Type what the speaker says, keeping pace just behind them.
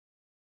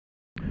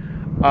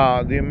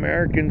The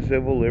American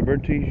Civil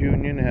Liberties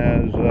Union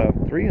has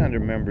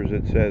 300 members,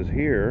 it says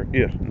here.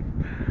 Yes.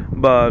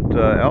 But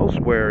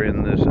elsewhere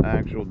in this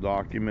actual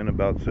document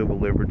about civil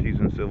liberties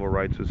and civil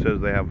rights, it says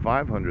they have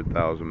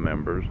 500,000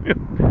 members.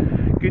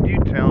 Could you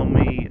tell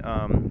me,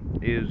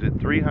 is it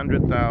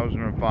 300,000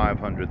 or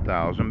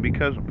 500,000?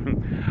 Because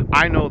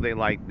I know they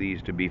like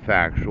these to be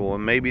factual,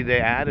 and maybe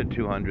they added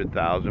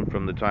 200,000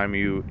 from the time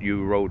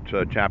you wrote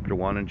Chapter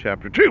 1 and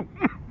Chapter 2.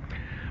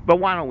 But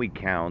why don't we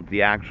count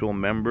the actual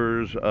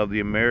members of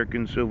the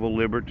American Civil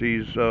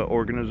Liberties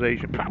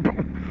Organization?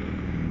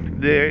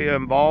 They're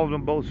involved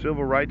in both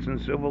civil rights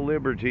and civil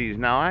liberties.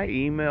 Now, I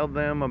emailed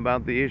them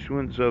about the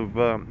issuance of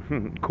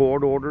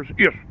court orders.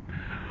 Yes,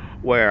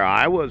 where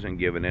I wasn't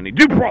given any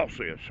due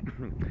process.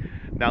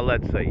 Now,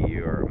 let's say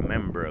you're a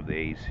member of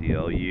the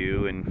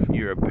ACLU and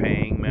you're a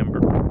paying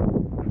member.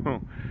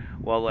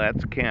 Well,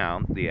 let's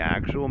count the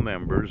actual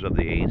members of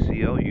the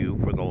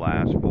ACLU for the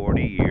last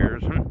 40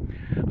 years.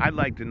 I'd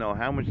like to know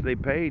how much they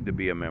paid to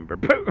be a member.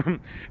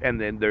 And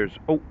then there's,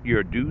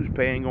 your dues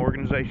paying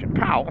organization.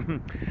 Pow!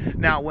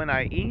 Now, when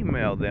I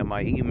emailed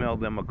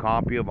them a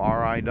copy of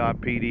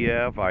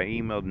RI.PDF. I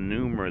emailed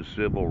numerous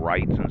civil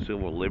rights and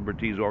civil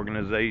liberties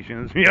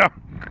organizations. Yeah.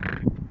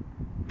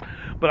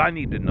 But I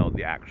need to know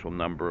the actual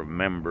number of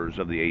members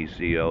of the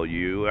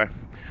ACLU.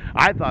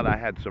 I thought I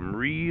had some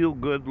real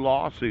good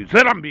lawsuits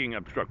that I'm being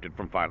obstructed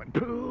from filing.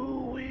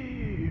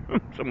 Pooh-wee.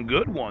 Some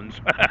good ones.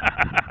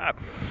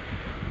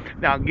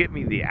 Now, get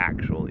me the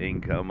actual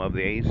income of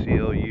the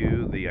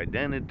ACLU, the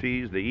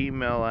identities, the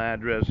email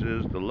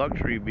addresses, the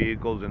luxury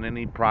vehicles, and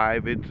any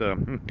private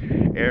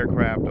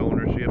aircraft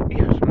ownership.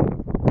 Yes.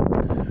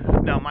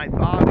 Now, my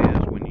thought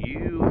is when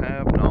you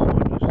have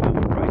knowledge of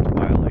civil rights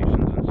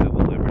violations and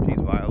civil liberties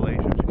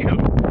violations, you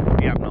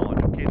have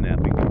knowledge of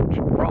kidnapping,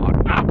 fraud,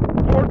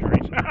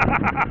 forgeries.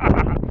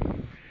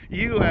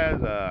 You,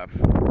 as a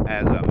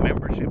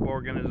membership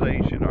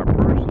organization, are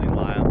personally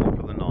liable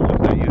for the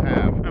knowledge that you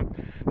have.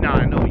 Now,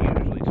 I know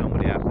usually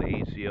somebody asks the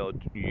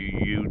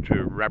ACLU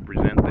to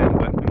represent them,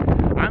 but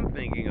I'm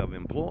thinking of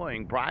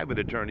employing private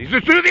attorneys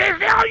to sue the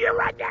ACLU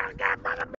right now.